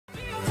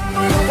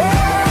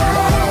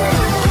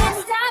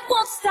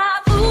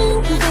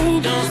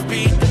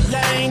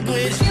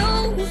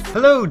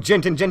Hello,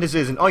 gent and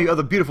gentesses, and all you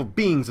other beautiful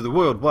beings of the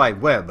World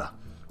Wide Web.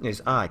 It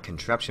is I,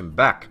 Cantraption,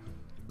 back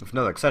with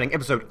another exciting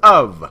episode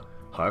of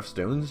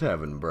Hearthstone's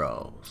Heaven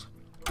Brawls.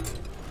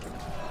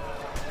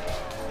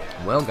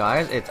 Well,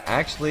 guys, it's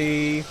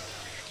actually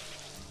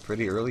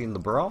pretty early in the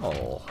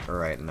brawl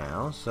right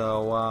now,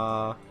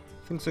 so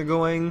things are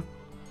going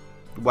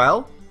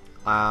well.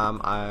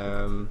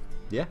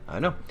 Yeah, I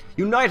know.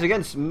 Unite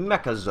against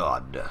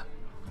Mechazod.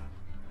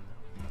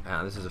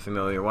 This is a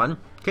familiar one.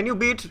 Can you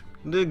beat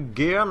the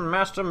Gear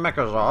Master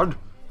Mechazod?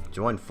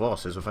 Join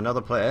forces with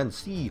another player and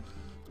see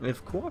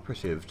if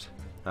cooperative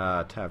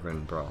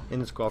tavern brawl.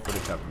 In this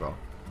cooperative tavern brawl.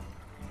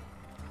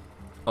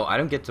 Oh, I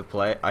don't get to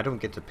play. I don't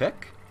get to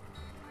pick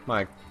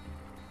my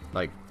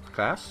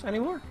class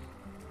anymore.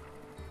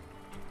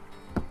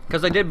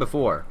 Because I did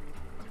before.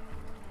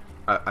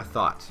 I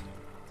thought.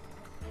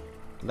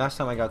 Last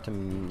time I got to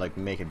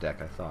make a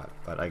deck, I thought,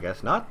 but I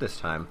guess not this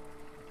time.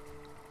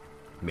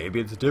 Maybe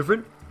it's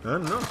different. I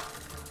don't know.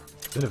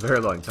 It's been a very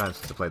long time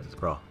since I played this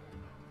brawl.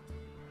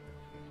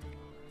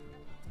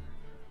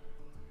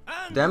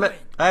 Damn it!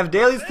 I have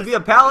dailies to be a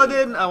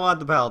paladin. I want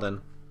the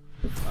paladin.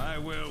 I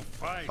will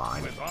fight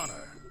with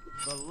honor.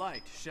 The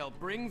light shall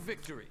bring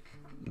victory.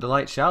 The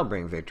light shall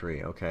bring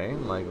victory. Okay,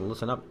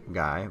 listen up,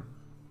 guy.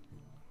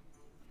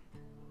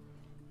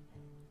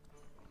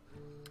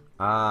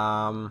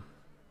 I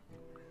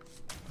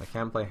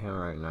can't play him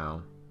right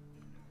now.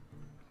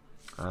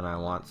 And I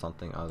want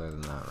something other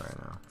than that right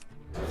now.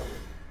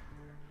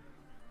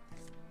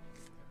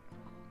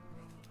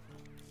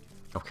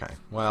 Okay,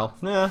 well,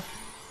 I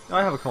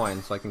have a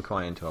coin, so I can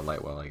coin into a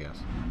light well, I guess.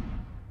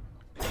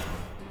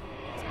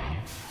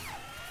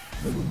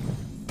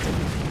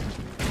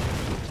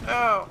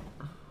 Oh!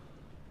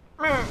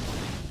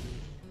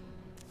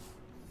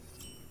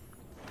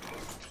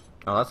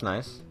 Oh, that's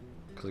nice.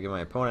 Because I give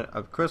my opponent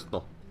a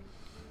crystal.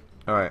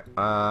 Alright,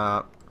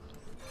 I'm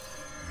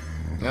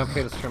gonna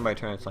play this turn by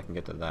turn so I can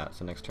get to that.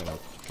 So next turn I'll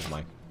give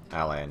my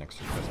ally an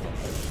extra crystal.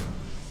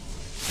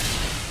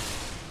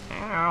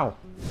 Ow!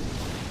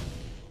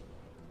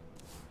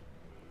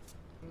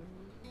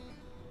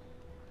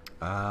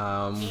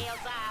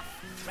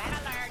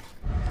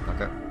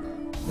 Okay.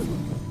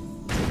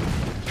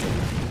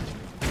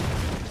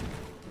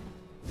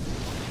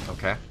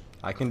 Okay.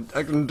 I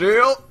can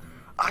deal!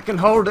 I can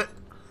hold it!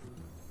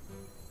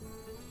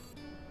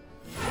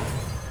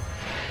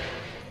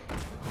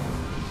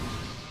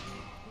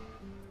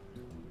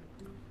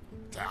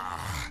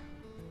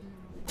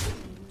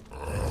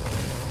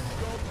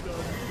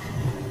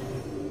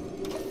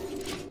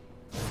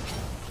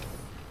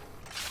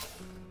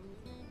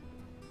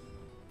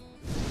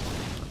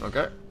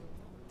 Okay.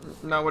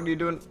 Now what are you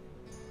doing?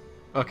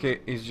 Okay,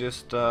 he's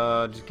just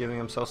giving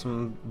himself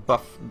some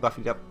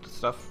buffy up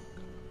stuff.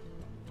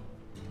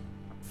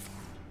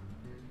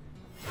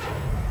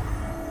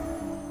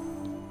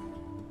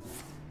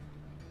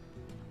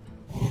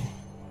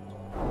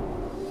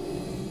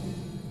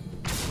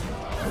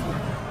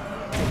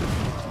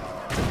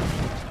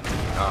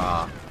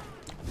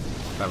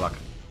 Bad luck.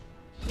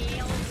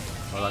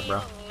 Bad luck,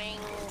 bro.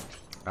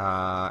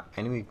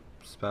 Enemy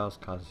spells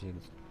cause you.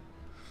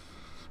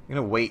 I'm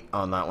gonna wait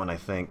on that one, I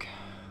think.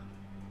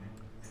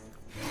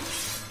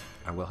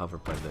 I will, however,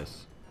 play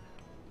this.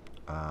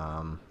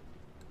 Ouch.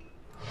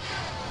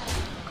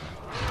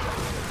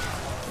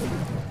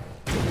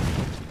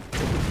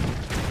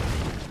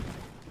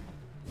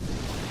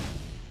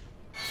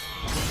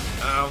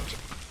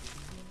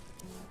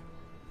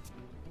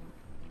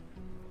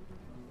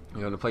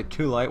 I'm gonna play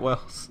 2 light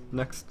wells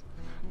next,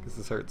 because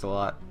this hurts a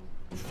lot.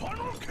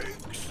 Funnel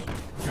cakes!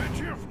 Get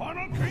your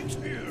funnel cakes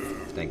here!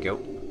 Thank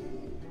you.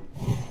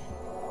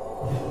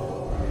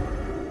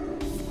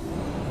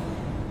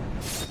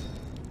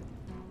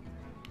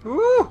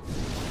 Woo!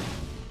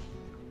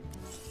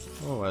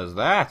 What was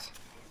that?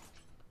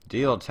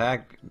 Deal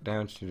attack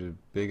damage to the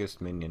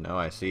biggest minion. Oh,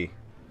 I see.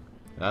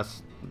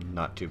 That's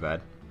not too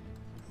bad.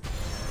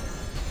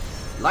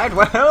 Light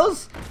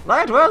wells?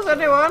 Light wells,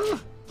 anyone?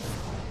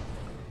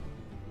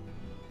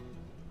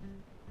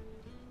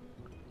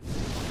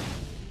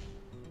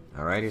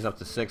 Alright, he's up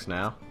to 6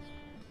 now.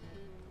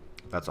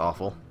 That's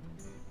awful.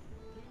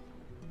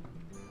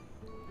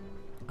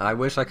 I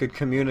wish I could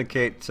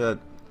communicate to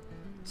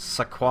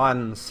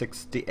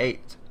Saquon68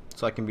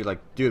 so I can be like,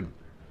 dude,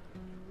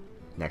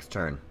 next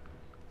turn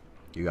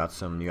you got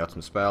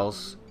some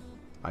spells,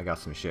 I got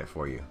some shit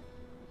for you.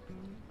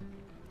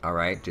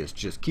 Alright,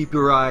 just keep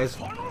your eyes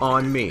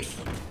on me.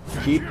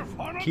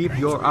 Keep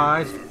your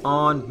eyes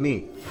on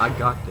me. I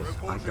got this.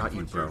 I got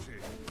you, bro.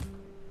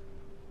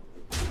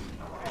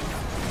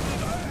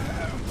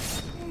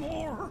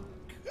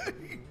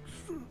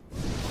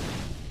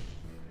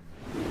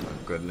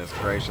 Goodness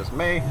gracious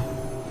me.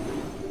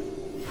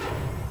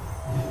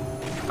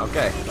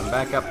 Okay, I'm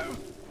back up.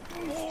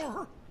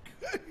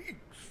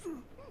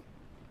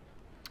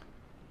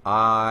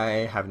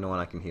 I have no one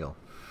I can heal.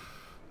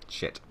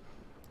 Shit.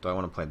 Do I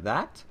want to play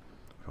that?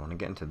 Or do I want to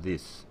get into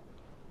this?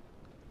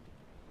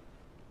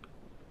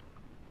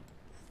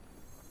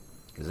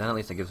 Because then at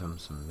least it gives him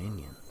some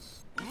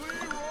minions.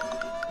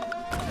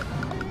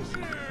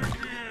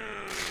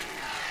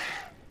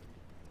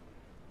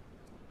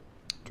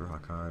 Draw a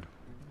card.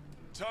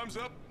 Time's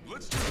up.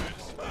 Let's do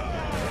this.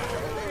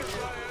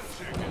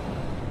 Chicken.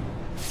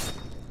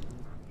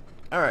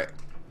 Alright.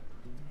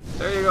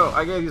 There you go.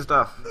 I gave you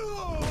stuff.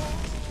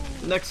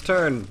 Next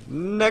turn.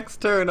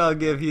 Next turn I'll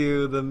give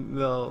you the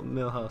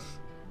mill house.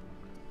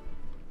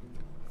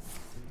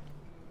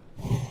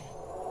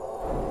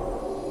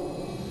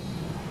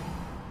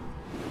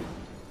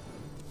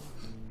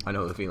 I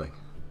know the feeling.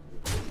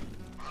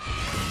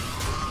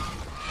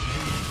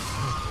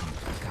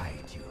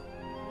 Guide you.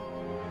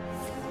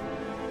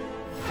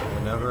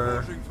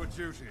 Whenever For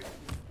duty.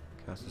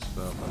 cast a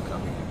spell, I'm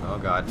coming. Oh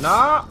god.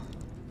 No!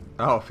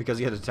 Oh, because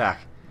he had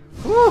attack.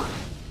 Woo!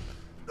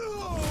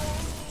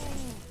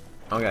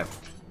 Okay.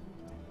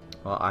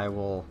 Well, I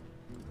will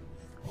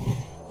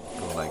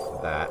go like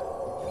that.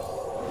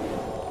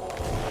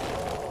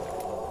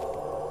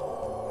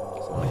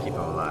 So I'm gonna keep him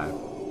alive.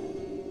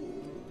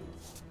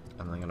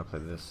 And I'm gonna play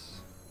this.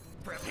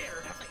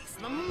 Prepare to face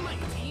the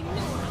mighty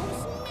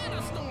Millhouse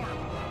Metastorm.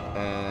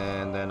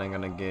 And then I'm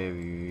gonna give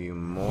you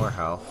more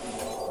health.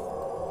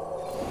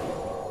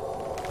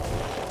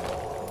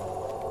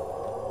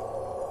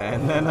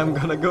 And then I'm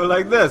gonna go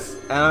like this.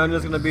 And I'm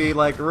just gonna be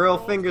like real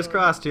fingers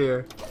crossed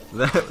here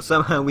that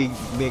somehow we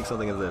make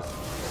something of this.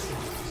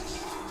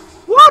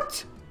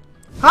 What?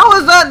 How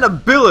is that an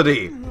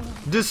ability?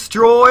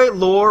 Destroy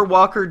Lore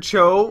Walker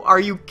Cho? Are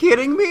you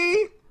kidding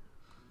me?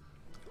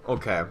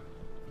 Okay.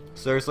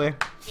 Seriously?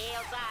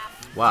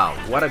 Wow,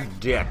 what a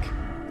dick.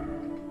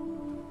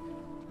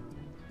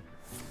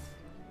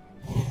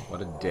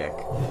 What a dick.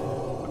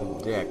 What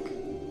a dick.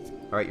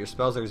 Alright, your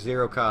spells are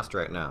 0 cost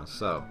right now,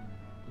 so.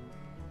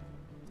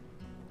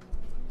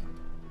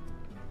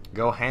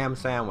 Go ham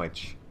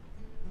sandwich.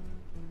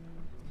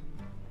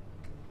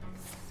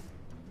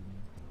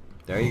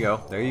 There you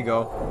go. There you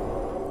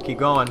go. Keep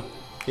going.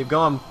 Keep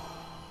going.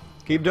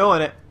 Keep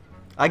doing it.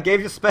 I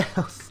gave you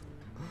spells.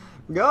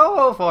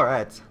 Go for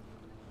it.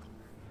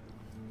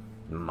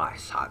 My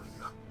son.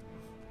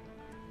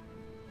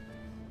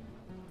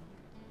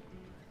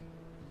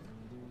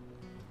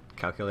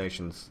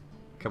 Calculations.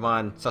 Come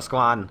on,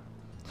 Sasquan.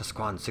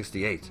 Sasquan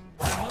 68.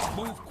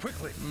 Move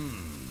quickly.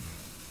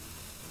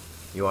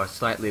 You are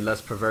slightly less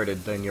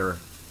perverted than your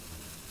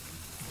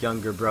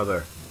younger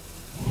brother.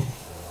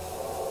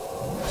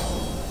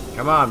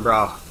 Come on,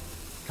 bro.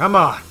 Come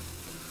on.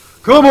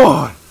 Come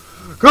on.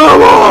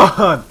 Come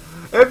on.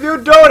 If you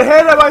don't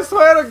hit him, I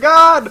swear to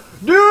God.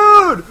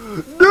 Dude.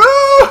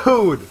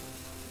 Dude.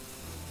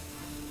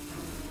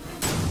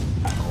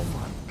 Oh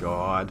my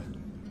God.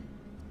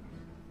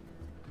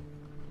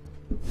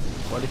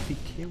 What if he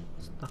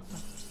kills the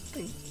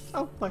thing?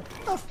 Oh my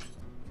God.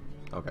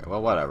 Okay,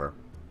 well, whatever.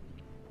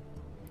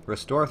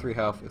 Restore 3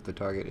 health if the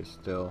target is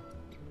still...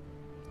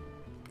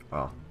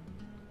 Well.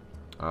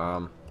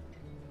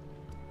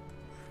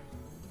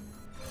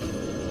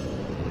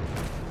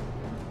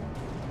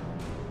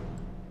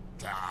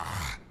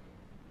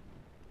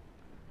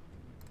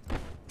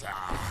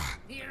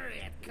 Here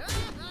it comes.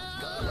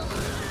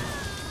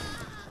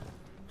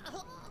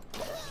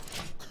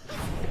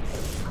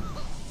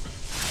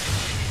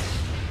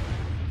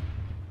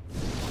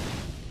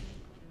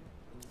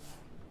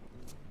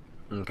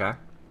 Okay.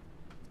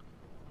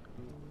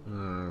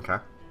 Okay.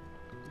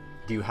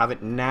 Do you have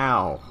it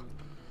now?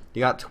 You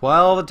got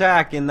 12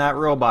 attack in that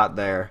robot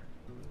there.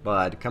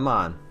 Bud, come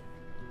on.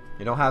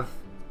 You don't have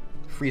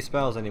free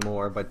spells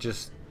anymore, but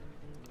just...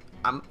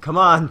 come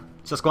on,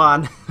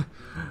 Sasquan.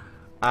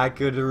 I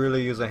could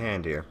really use a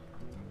hand here.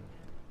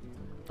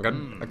 I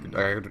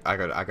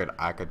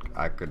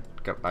could,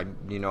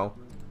 you know.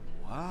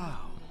 Wow.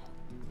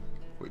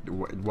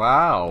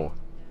 Wow.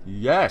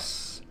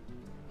 Yes.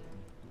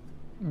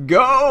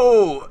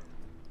 Go!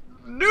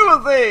 Do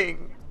a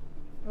thing!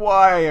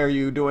 Why are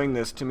you doing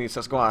this to me,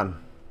 Sasquan?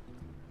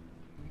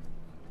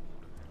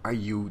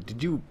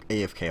 Did you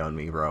AFK on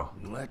me, bro?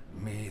 Let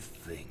me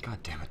think.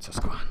 God damn it,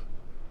 Sasquan.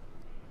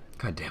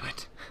 God damn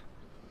it.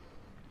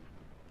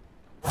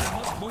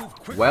 Move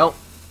quickly. Well,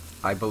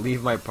 I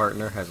believe my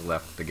partner has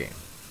left the game.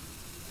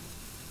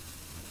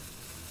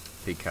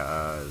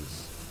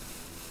 Because...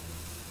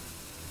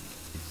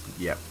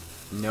 Yep.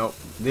 Nope.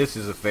 This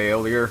is a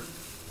failure.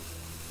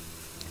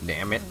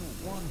 Damn it.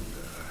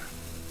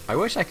 I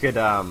wish I could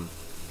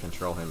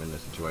control him in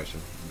this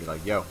situation. Be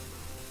like, yo,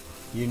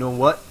 you know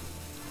what?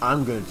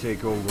 I'm gonna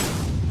take over.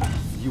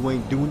 You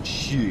ain't doing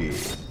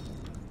shit.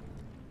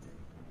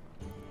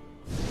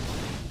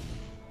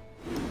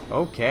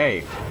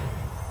 Okay.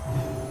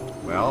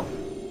 Well,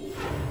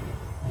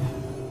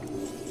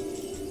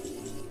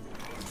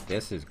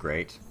 this is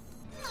great.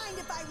 Mind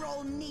if I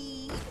roll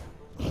need?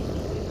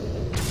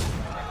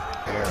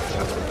 There are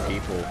just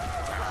people.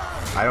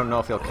 I don't know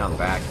if he'll come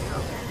back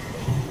now.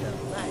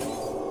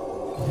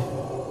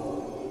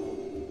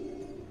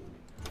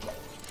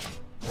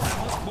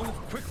 Move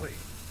quickly.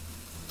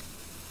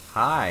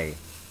 Hi.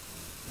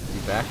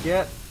 You back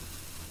yet?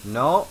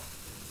 No.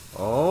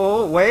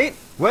 Oh, wait!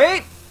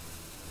 Wait!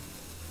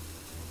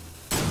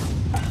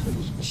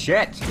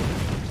 Shit!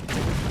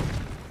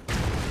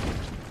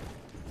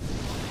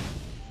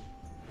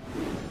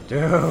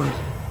 Dude.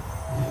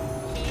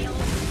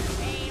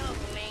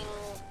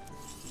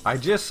 I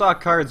just saw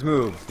cards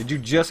move. Did you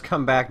just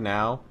come back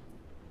now?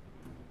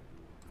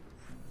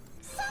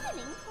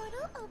 Summoning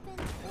portal open.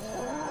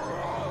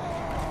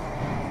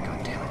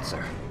 God damn it,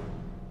 sir.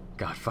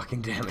 God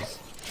fucking damn it.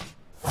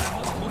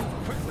 Move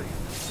quickly.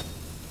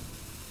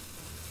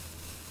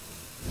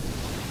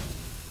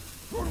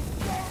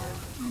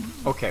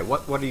 Okay,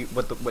 what do you,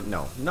 what,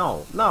 no,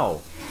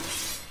 no.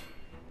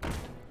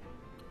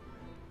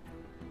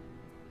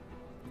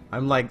 I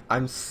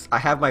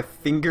have my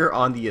finger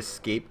on the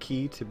escape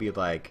key to be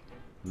like,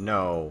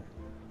 no,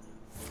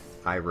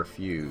 I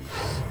refuse.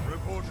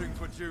 Reporting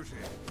for duty.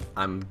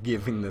 I'm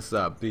giving this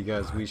up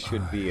because we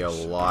should be a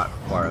lot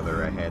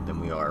farther ahead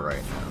than we are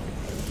right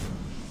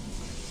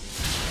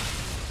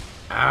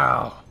now.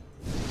 Ow!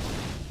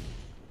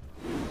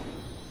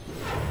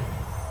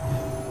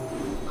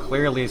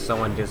 Clearly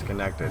someone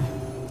disconnected.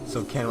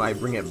 So can I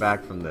bring it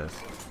back from this?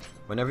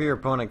 Whenever your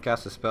opponent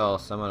casts a spell,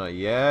 summon a...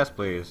 Yes,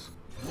 please.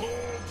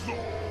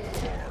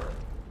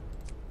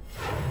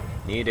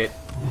 Need it.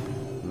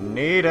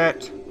 Need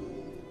it!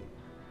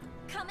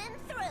 Coming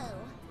through.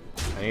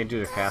 I need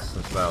you to cast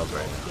some spells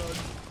right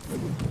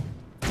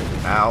now.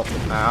 Ow!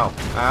 Ow!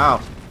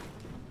 Ow!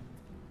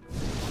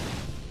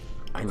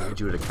 I need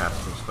you to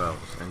cast some spells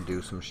and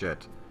do some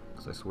shit.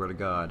 Because I swear to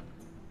God.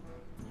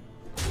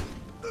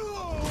 What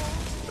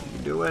are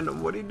you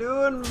doing? What are you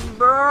doing,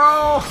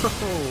 bro?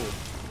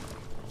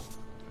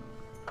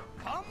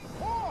 Come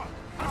forth,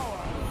 power.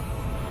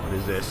 What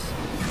is this?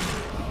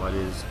 What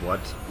is what?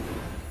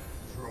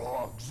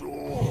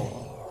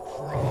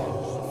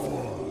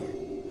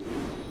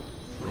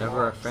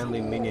 Whenever a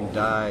friendly minion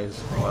dies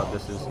while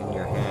this is in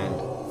your hand,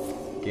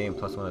 gain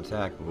 +1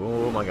 attack.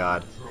 Oh my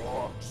god.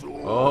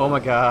 Oh my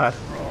god.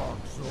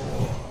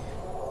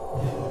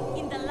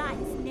 In the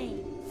light's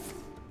name.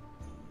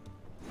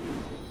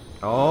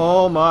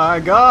 Oh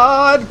my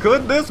god.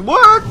 Could this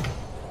work?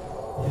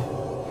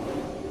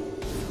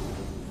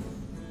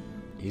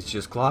 He's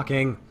just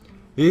clocking.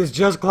 He's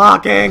just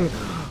clocking.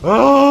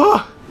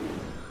 Oh.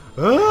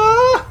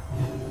 Ah!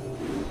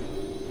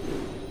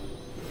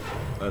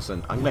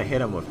 Listen, I'm gonna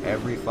hit him with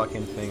every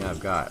fucking thing I've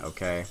got,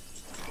 okay?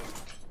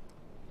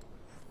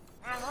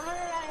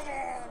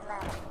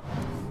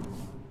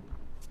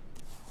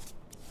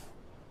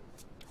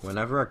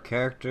 Whenever a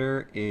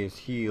character is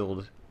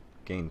healed,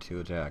 gain 2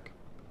 attack.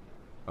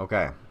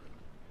 Okay.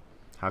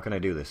 How can I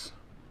do this?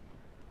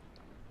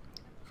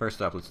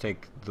 First up, let's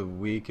take the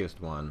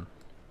weakest one.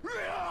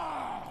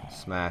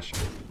 Smash.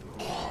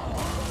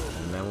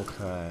 And then we'll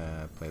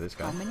play this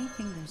guy. How many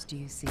fingers do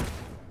you see?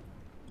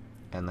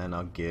 And then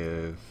I'll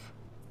give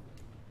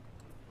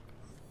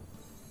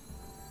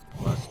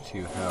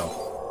 +2 health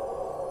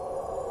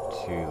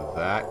to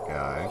that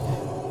guy.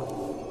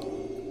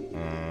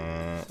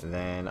 And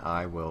then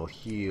I will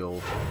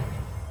heal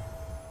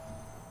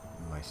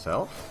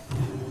myself.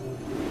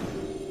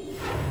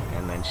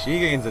 And then she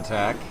gains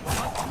attack.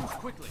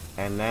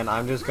 And then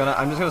I'm just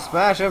gonna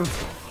smash him.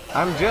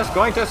 I'm just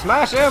going to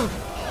smash him.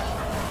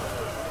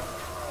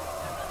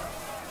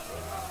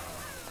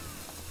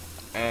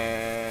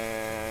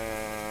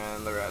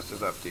 And the rest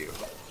is up to you.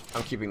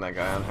 I'm keeping that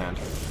guy on hand.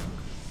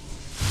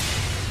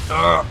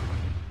 Ugh.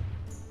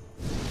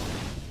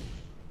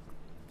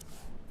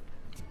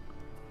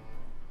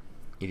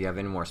 If you have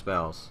any more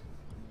spells,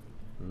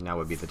 now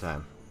would be the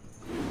time.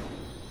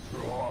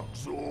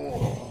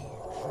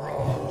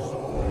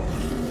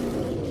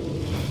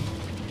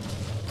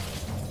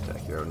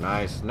 Attack hero,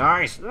 nice,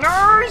 nice,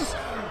 nice!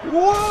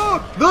 Whoa!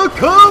 The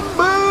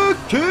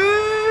comeback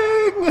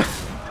king!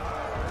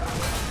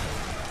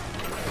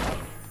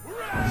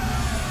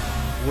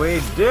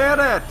 We did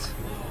it!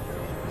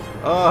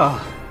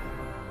 Oh,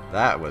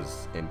 that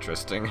was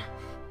interesting.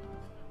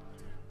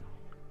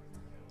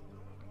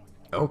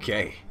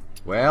 Okay,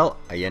 well,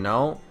 you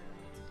know,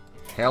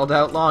 held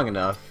out long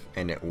enough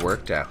and it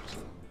worked out.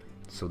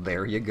 So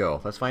there you go.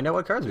 Let's find out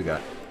what cards we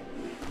got.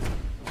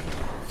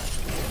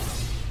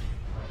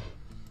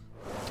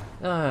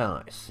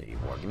 Let's see.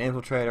 Morgan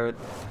Infiltrator.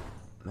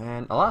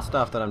 Man, a lot of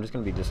stuff that I'm just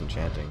going to be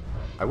disenchanting.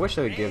 I wish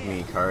they would give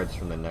me cards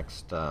from the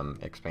next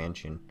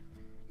expansion.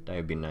 That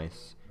would be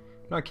nice.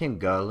 An Arcane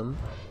Golem.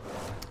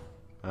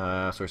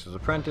 Sorcerer's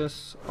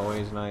Apprentice.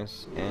 Always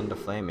nice. And a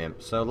Flame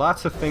Imp. So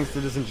lots of things to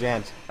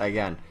disenchant.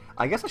 Again,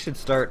 I guess I should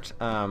start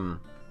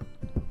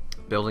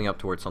building up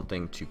towards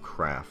something to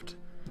craft.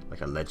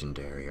 Like a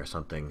legendary or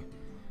something.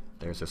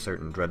 There's a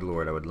certain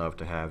Dreadlord I would love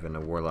to have in a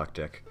Warlock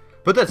deck.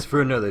 But that's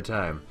for another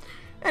time.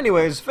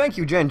 Anyways, thank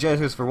you, Gen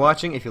Jesus, for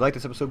watching. If you like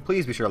this episode,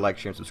 please be sure to like,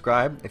 share, and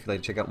subscribe. If you'd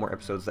like to check out more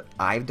episodes that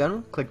I've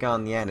done, click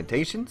on the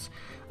annotations.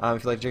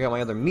 If you'd like to check out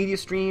my other media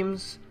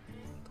streams,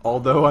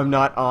 although I'm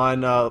not on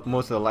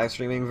most of the live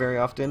streaming very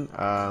often,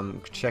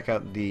 check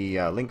out the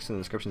links in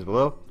the descriptions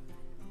below.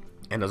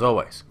 And as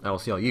always, I will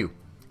see all you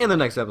in the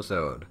next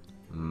episode.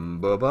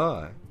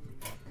 Bye-bye.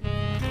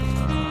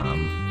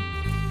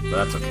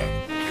 But that's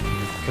okay.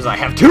 Because I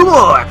have 2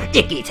 more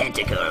icky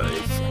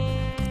tentacles!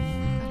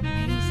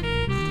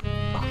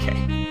 Okay.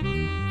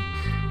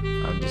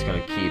 I'm Just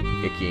gonna keep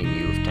ickying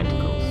you with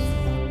tentacles.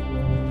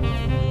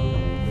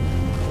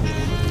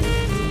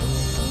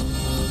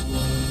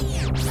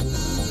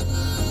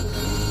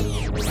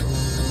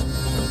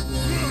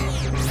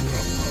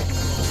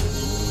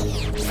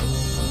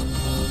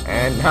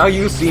 And now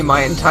you see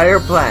my entire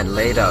plan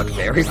laid out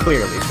very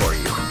clearly for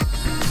you.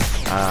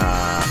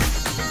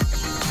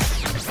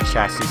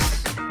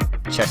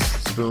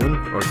 Chest spoon,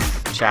 or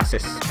chassis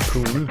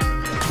spoon?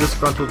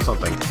 Disgruntled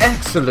something.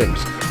 Excellent!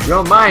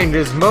 Your mind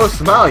is most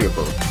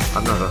valuable.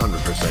 I'm not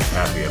 100%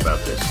 happy about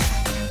this.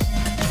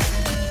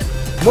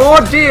 More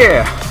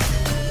deer!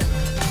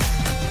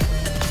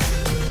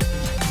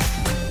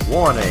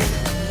 Warning.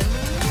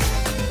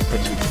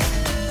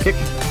 Kick.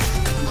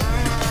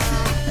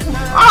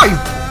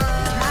 Ah!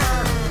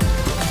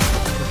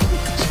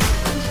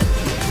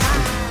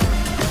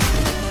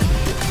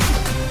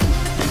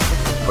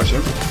 Push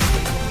him.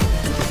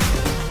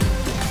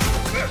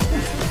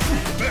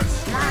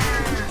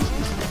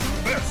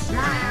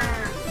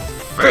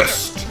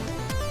 Fist!